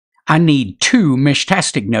I need 2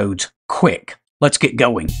 Meshtastic nodes, quick. Let's get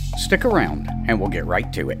going. Stick around, and we'll get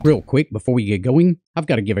right to it. Real quick, before we get going, I've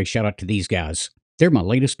got to give a shout out to these guys. They're my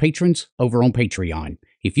latest patrons over on Patreon.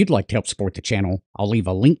 If you'd like to help support the channel, I'll leave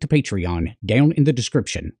a link to Patreon down in the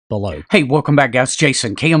description below. Hey, welcome back, guys.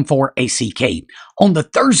 Jason, KM4ACK. On the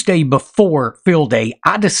Thursday before field day,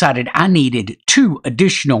 I decided I needed 2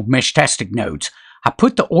 additional Meshtastic nodes. I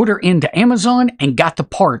put the order into Amazon and got the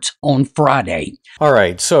parts on Friday. All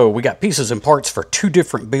right, so we got pieces and parts for 2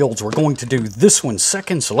 different builds. We're going to do this one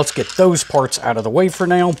second, so let's get those parts out of the way for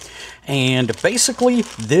now. And basically,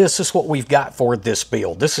 this is what we've got for this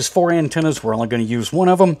build. This is 4 antennas. We're only going to use 1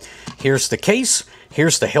 of them. Here's the case.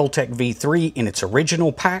 Here's the Heltec V3 in its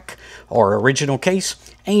original pack, or original case.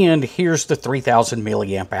 And here's the 3000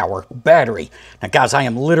 milliamp hour battery. Now guys, I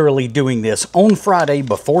am literally doing this on Friday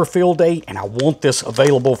before field day, and I want this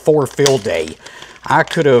available for field day. I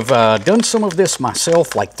could have done some of this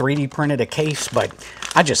myself, like 3D printed a case, but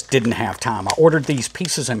I just didn't have time. I ordered these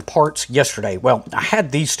pieces and parts yesterday. Well, I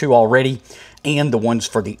had these 2 already, and the ones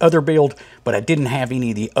for the other build, but I didn't have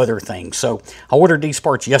any of the other things. So I ordered these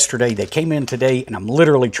parts yesterday. They came in today, and I'm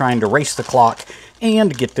literally trying to race the clock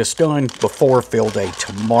and get this done before field day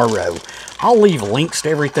tomorrow. I'll leave links to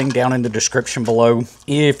everything down in the description below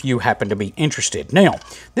if you happen to be interested. Now,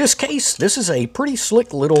 this case, this is a pretty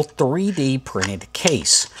slick little 3D printed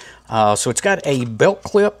case. So it's got a belt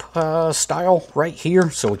clip style right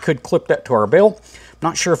here, so we could clip that to our belt.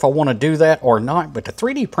 Not sure if I want to do that or not, but the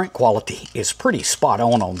 3D print quality is pretty spot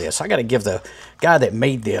on this. I got to give the guy that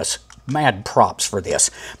made this mad props for this.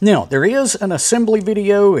 Now, there is an assembly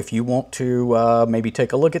video if you want to maybe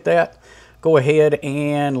take a look at that. Go ahead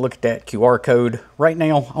and look at that QR code right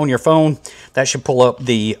now on your phone. That should pull up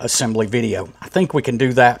the assembly video. I think we can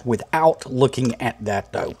do that without looking at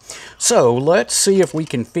that though. So let's see if we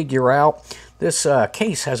can figure out. This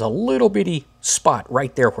case has a little bitty spot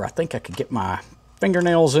right there where I think I could get my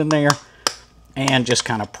fingernails in there and just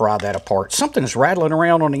kind of pry that apart. Something's rattling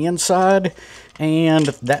around on the inside, and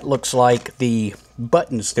that looks like the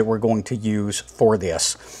buttons that we're going to use for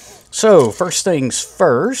this. So first things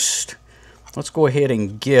first, let's go ahead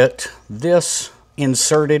and get this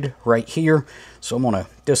inserted right here. So I'm going to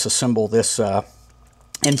disassemble this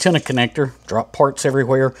antenna connector, drop parts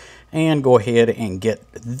everywhere, and go ahead and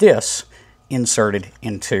get this inserted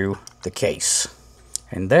into the case.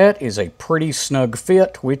 And that is a pretty snug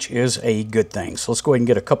fit, which is a good thing. So let's go ahead and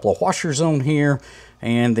get a couple of washers on here,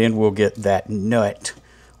 and then we'll get that nut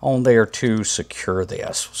on there to secure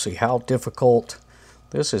this. See how difficult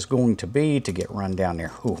this is going to be to get run down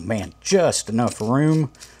there. Oh man, just enough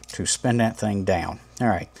room to spin that thing down. All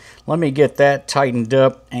right, let me get that tightened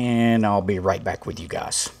up, and I'll be right back with you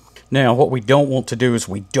guys. Now, what we don't want to do is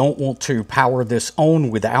we don't want to power this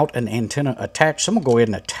on without an antenna attached. So I'm going to go ahead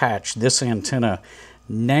and attach this antenna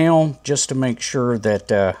now, just to make sure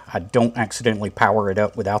that I don't accidentally power it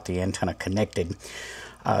up without the antenna connected.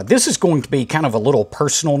 This is going to be kind of a little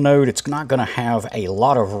personal node. It's not going to have a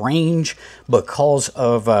lot of range because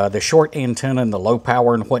of the short antenna and the low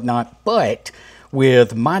power and whatnot, but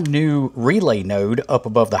with my new relay node up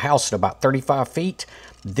above the house at about 35 feet,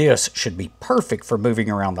 this should be perfect for moving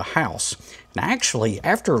around the house. And actually,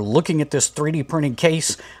 after looking at this 3D printed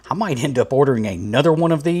case, I might end up ordering another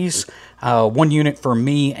one of these. 1 unit for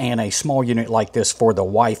me and a small unit like this for the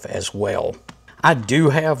wife as well. I do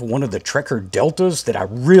have one of the Trekker Deltas that I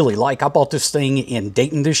really like. I bought this thing in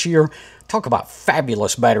Dayton this year. Talk about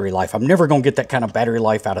fabulous battery life. I'm never going to get that kind of battery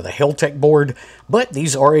life out of the Heltec board, but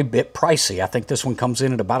these are a bit pricey. I think this one comes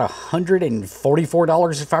in at about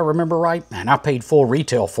 $144 if I remember right, and I paid full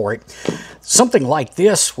retail for it. Something like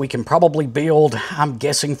this we can probably build, I'm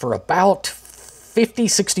guessing, for about 50,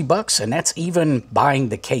 60 bucks, and that's even buying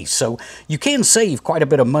the case. So you can save quite a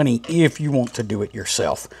bit of money if you want to do it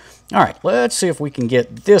yourself. All right, let's see if we can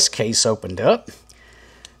get this case opened up.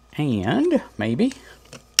 And maybe,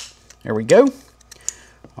 there we go.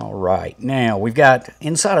 All right, now we've got,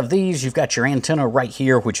 inside of these, you've got your antenna right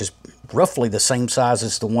here, which is roughly the same size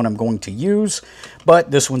as the one I'm going to use, but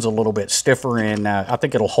this one's a little bit stiffer, and I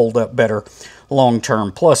think it'll hold up better long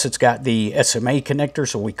term. Plus, it's got the SMA connector,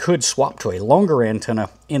 so we could swap to a longer antenna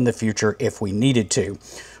in the future if we needed to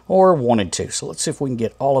or wanted to. So let's see if we can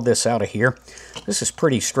get all of this out of here. This is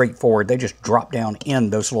pretty straightforward. They just drop down in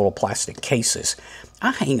those little plastic cases.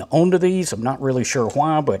 I hang on to these. I'm not really sure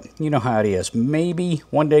why, but you know how it is. Maybe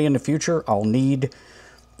one day in the future I'll need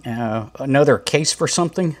another case for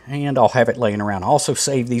something, and I'll have it laying around. I also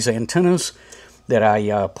save these antennas that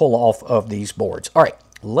I pull off of these boards. All right,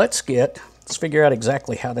 let's figure out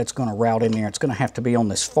exactly how that's going to route in there. It's going to have to be on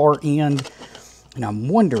this far end And I'm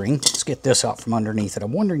wondering, let's get this out from underneath it.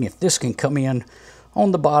 I'm wondering if this can come in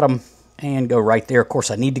on the bottom and go right there. Of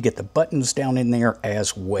course, I need to get the buttons down in there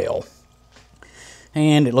as well.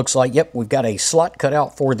 And it looks like, yep, we've got a slot cut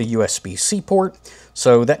out for the USB-C port.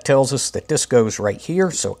 So that tells us that this goes right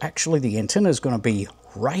here. So actually the antenna is going to be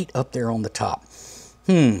right up there on the top.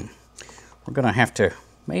 We're going to have to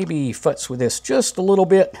maybe futz with this just a little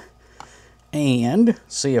bit and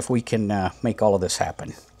see if we can make all of this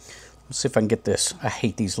happen. Let's see if I can get this. I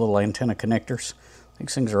hate these little antenna connectors.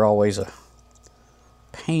 These things are always a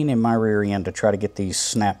pain in my rear end to try to get these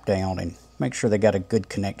snapped down and make sure they got a good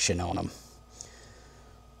connection on them.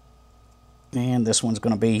 And this one's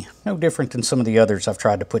going to be no different than some of the others I've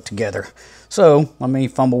tried to put together. So let me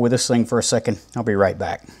fumble with this thing for a second. I'll be right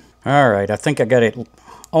back. All right, I think I got it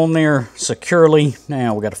on there securely.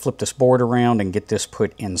 Now we got to flip this board around and get this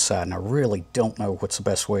put inside. And I really don't know what's the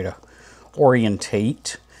best way to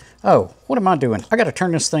orientate. Oh, what am I doing? I got to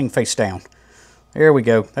turn this thing face down. There we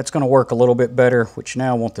go. That's going to work a little bit better, which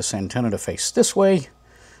now I want this antenna to face this way.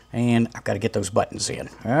 And I've got to get those buttons in.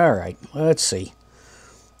 All right, let's see.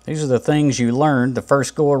 These are the things you learned the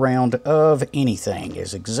first go around of anything,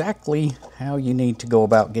 is exactly how you need to go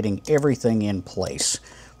about getting everything in place.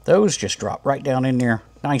 Those just drop right down in there,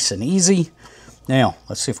 nice and easy. Now,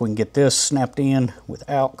 let's see if we can get this snapped in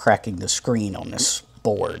without cracking the screen on this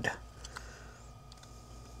board.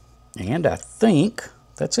 And I think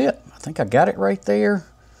that's it. I think I got it right there.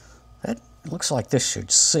 That looks like this should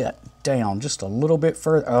sit down just a little bit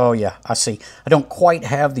further. Oh yeah, I see. I don't quite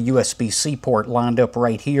have the USB-C port lined up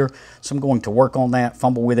right here, so I'm going to work on that,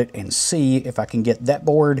 fumble with it, and see if I can get that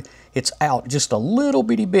board. It's out just a little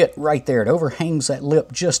bitty bit right there. It overhangs that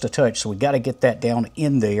lip just a touch, so we got to get that down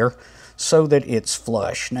in there so that it's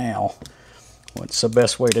flush. Now, what's the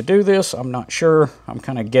best way to do this? I'm not sure. I'm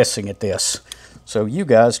kind of guessing at this, so you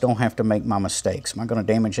guys don't have to make my mistakes. Am I going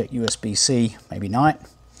to damage that USB-C? Maybe not.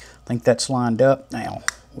 I think that's lined up. Now,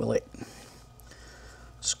 will it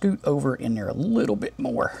scoot over in there a little bit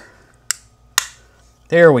more?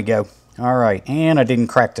 There we go. All right, and I didn't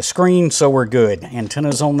crack the screen, so we're good.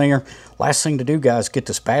 Antenna's on there. Last thing to do, guys, get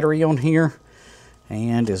this battery on here.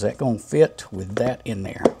 And is that going to fit with that in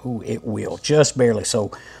there? Oh, it will, just barely.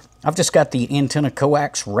 So I've just got the antenna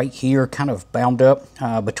coax right here, kind of bound up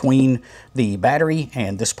between the battery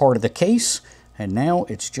and this part of the case. And now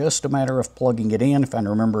it's just a matter of plugging it in, if I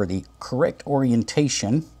remember the correct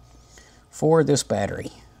orientation for this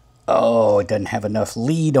battery. Oh, it doesn't have enough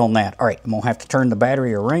lead on that. All right, I'm going to have to turn the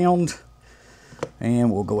battery around,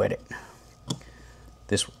 and we'll go at it.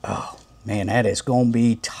 Oh, man, that is going to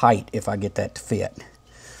be tight if I get that to fit.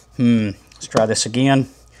 Let's try this again.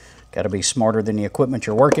 Got to be smarter than the equipment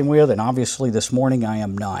you're working with, and obviously this morning I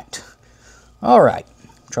am not. All right,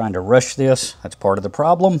 I'm trying to rush this. That's part of the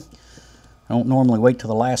problem. I don't normally wait till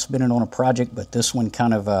the last minute on a project, but this one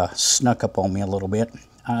kind of snuck up on me a little bit.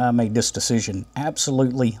 I made this decision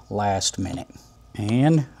absolutely last minute.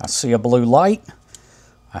 And I see a blue light.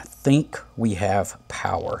 I think we have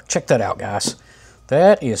power. Check that out, guys.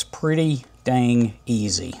 That is pretty dang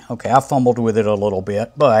easy. Okay, I fumbled with it a little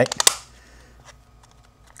bit, but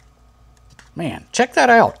man, check that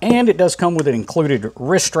out. And it does come with an included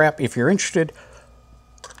wrist strap if you're interested.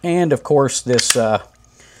 And of course, this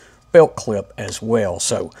belt clip as well.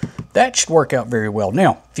 So that should work out very well.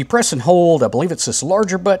 Now, if you press and hold, I believe it's this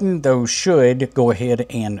larger button, those should go ahead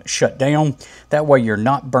and shut down. That way you're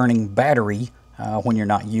not burning battery when you're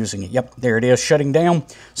not using it. Yep, there it is, shutting down.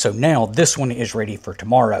 So now this one is ready for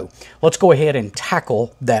tomorrow. Let's go ahead and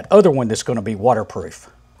tackle that other one that's going to be waterproof.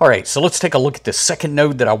 All right, so let's take a look at the second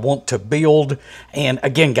node that I want to build. And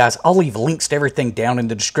again, guys, I'll leave links to everything down in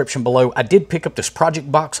the description below. I did pick up this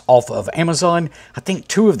project box off of Amazon. I think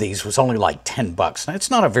 2 of these was only like 10 bucks. Now, it's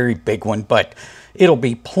not a very big one, but it'll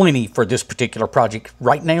be plenty for this particular project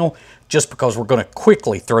right now, just because we're going to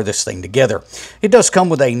quickly throw this thing together. It does come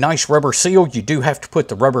with a nice rubber seal. You do have to put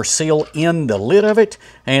the rubber seal in the lid of it,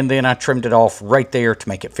 and then I trimmed it off right there to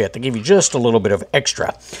make it fit, to give you just a little bit of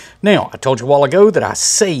extra. Now, I told you a while ago that I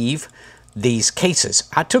save these cases.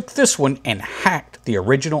 I took this one and hacked the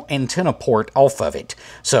original antenna port off of it.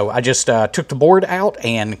 So I just took the board out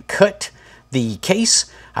and cut the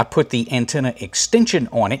case. I put the antenna extension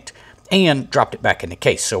on it and dropped it back in the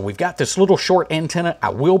case. So we've got this little short antenna. I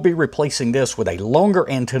will be replacing this with a longer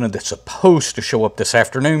antenna that's supposed to show up this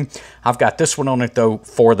afternoon. I've got this one on it though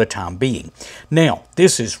for the time being. Now,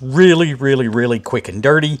 this is really, really, really quick and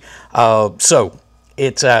dirty. So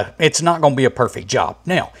it's not going to be a perfect job.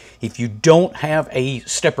 Now, if you don't have a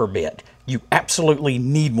stepper bit, you absolutely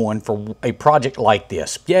need one for a project like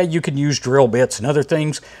this. Yeah, you can use drill bits and other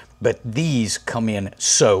things, but these come in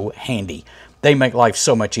so handy. They make life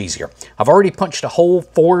so much easier. I've already punched a hole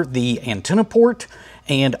for the antenna port,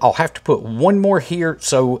 and I'll have to put one more here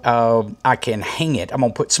so I can hang it. I'm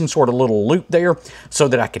going to put some sort of little loop there so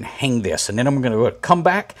that I can hang this. And then I'm going to come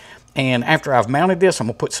back, and after I've mounted this, I'm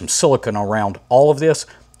going to put some silicone around all of this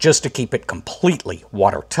just to keep it completely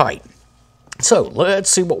watertight. So let's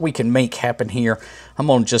see what we can make happen here. I'm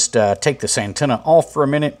going to just take this antenna off for a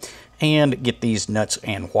minute and get these nuts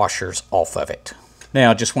and washers off of it.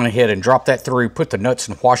 Now I just went ahead and dropped that through, put the nuts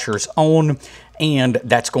and washers on, and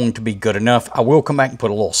that's going to be good enough. I will come back and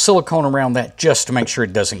put a little silicone around that just to make sure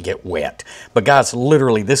it doesn't get wet. But guys,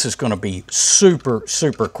 literally this is going to be super,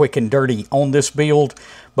 super quick and dirty on this build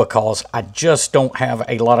because I just don't have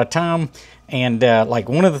a lot of time. And like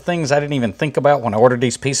one of the things I didn't even think about when I ordered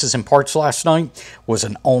these pieces and parts last night was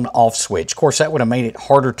an on-off switch. Of course, that would have made it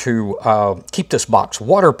harder to keep this box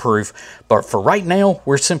waterproof. But for right now,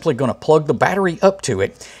 we're simply going to plug the battery up to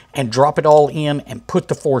it and drop it all in and put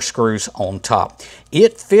the 4 screws on top.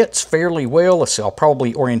 It fits fairly well. Let's see, I'll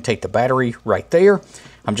probably orientate the battery right there.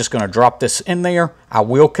 I'm just going to drop this in there. I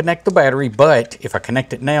will connect the battery, but if I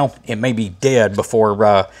connect it now, it may be dead before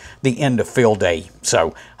the end of fill day.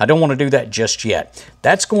 So I don't want to do that just yet.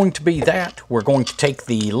 That's going to be that. We're going to take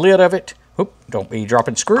the lid of it. Oop, don't be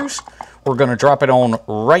dropping screws. We're going to drop it on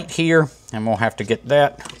right here, and we'll have to get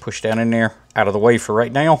that pushed down in there out of the way for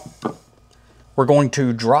right now. We're going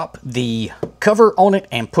to drop the cover on it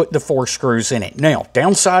and put the 4 screws in it. Now,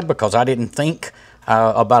 downside, because I didn't think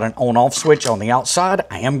about an on-off switch on the outside,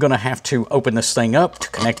 I am going to have to open this thing up to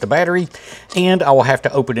connect the battery, and I will have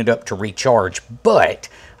to open it up to recharge. But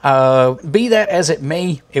be that as it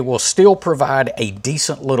may, it will still provide a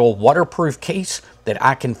decent little waterproof case that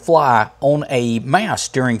I can fly on a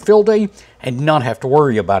mast during fill day and not have to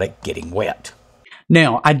worry about it getting wet.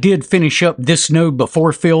 Now, I did finish up this node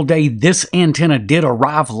before fill day. This antenna did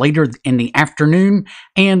arrive later in the afternoon,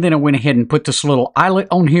 and then I went ahead and put this little eyelet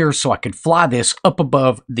on here so I could fly this up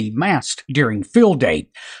above the mast during fill day.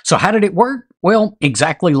 So how did it work? Well,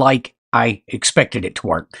 exactly like I expected it to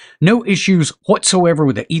work. No issues whatsoever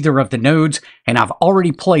with either of the nodes, and I've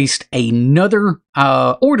already placed another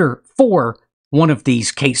order for one of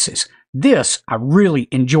these cases. This, I really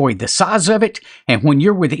enjoyed the size of it, and when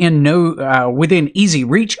you're within easy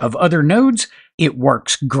reach of other nodes, it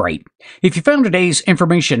works great. If you found today's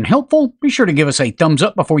information helpful, be sure to give us a thumbs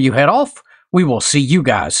up before you head off. We will see you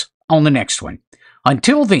guys on the next one.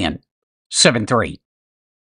 Until then, 7-3.